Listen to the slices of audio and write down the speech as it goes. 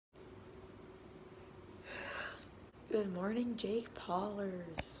Good morning, Jake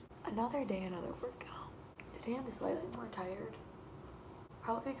Paulers. Another day, another workout. Today I'm slightly more tired.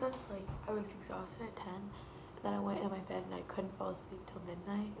 Probably because I was exhausted at 10 and then I went in my bed and I couldn't fall asleep till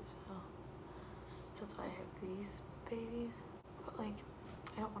midnight. So that's why I have these babies. But I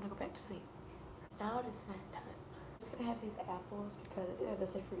don't want to go back to sleep. Now it is snack time. I'm just gonna have these apples because it's either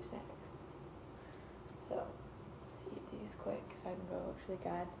this or fruit snacks. So let's eat these quick so I can go to the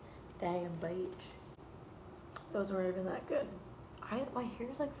goddamn beach. Those weren't even that good. My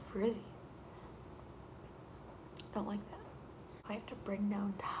hair's frizzy. Don't like that. I have to bring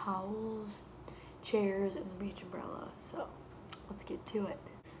down towels, chairs, and the beach umbrella. So let's get to it.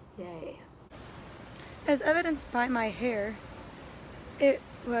 Yay. As evidenced by my hair, it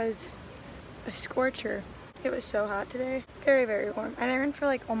was a scorcher. It was so hot today. Very, very warm. And I ran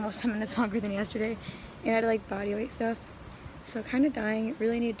for almost 10 minutes longer than yesterday. And I had body weight stuff. So kind of dying.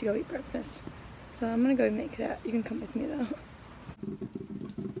 Really need to go eat breakfast. So I'm gonna go make that. You can come with me though.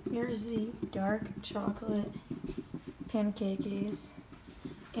 Here's the dark chocolate pancakes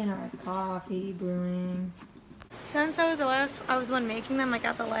and our coffee brewing. Since I was the one making them, I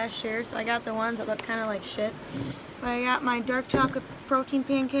got the last share, so I got the ones that look kind of like shit. But I got my dark chocolate protein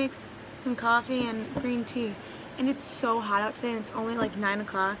pancakes, some coffee, and green tea. And it's so hot out today, and it's only 9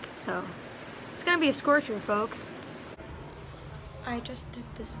 o'clock, so it's gonna be a scorcher, folks. I just did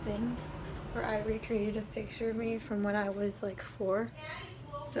this thing where I recreated a picture of me from when I was 4.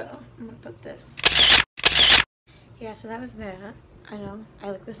 So I'm gonna put this. Yeah, so that was that. I know,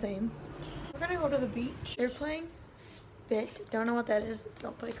 I look the same. We're gonna go to the beach. They're playing Spit. Don't know what that is.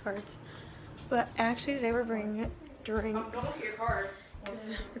 Don't play cards. But actually today we're bringing drinks. Because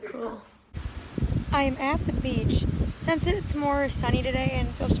they're cool. I am at the beach. Since it's more sunny today and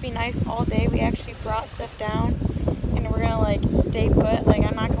it's supposed to be nice all day, we actually brought stuff down. And we're gonna stay put.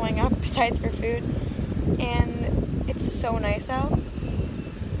 I'm not going up besides for food. And it's so nice out.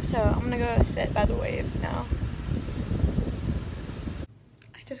 So I'm gonna go sit by the waves now.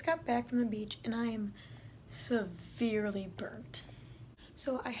 I just got back from the beach and I am severely burnt.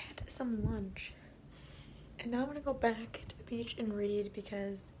 So I had some lunch. And now I'm gonna go back to the beach and read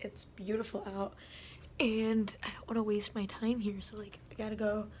because it's beautiful out. And I don't wanna waste my time here. So I gotta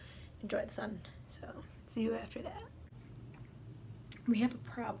go enjoy the sun. So see you after that. We have a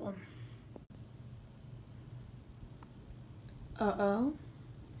problem. Uh-oh.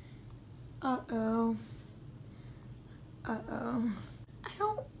 Uh-oh. Uh-oh. I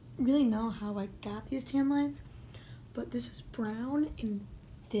don't really know how I got these tan lines, but this is brown and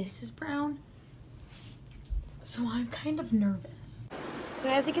this is brown. So I'm kind of nervous. So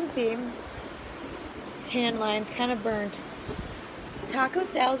as you can see, tan lines kind of burnt. Taco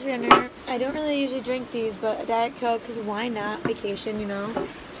salad for dinner. I don't really usually drink these, but a Diet Coke, because why not? Vacation, you know.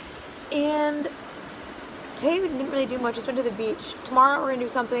 And today we didn't really do much. Just went to the beach. Tomorrow we're going to do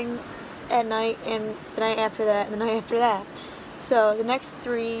something at night, and the night after that, and the night after that. So the next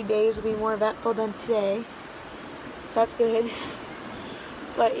 3 days will be more eventful than today. So that's good.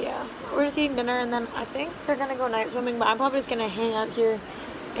 But yeah, we're just eating dinner, and then I think they're going to go night swimming, but I'm probably just going to hang out here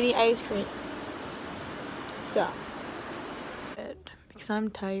and eat ice cream. So. Because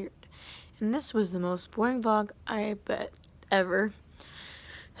I'm tired. And this was the most boring vlog, I bet, ever.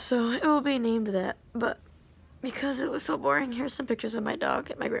 So it will be named that. But because it was so boring, here's some pictures of my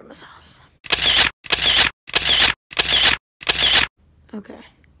dog at my grandma's house. Okay.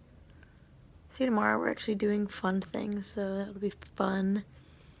 See you tomorrow. We're actually doing fun things, so that'll be fun.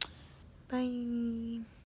 Bye.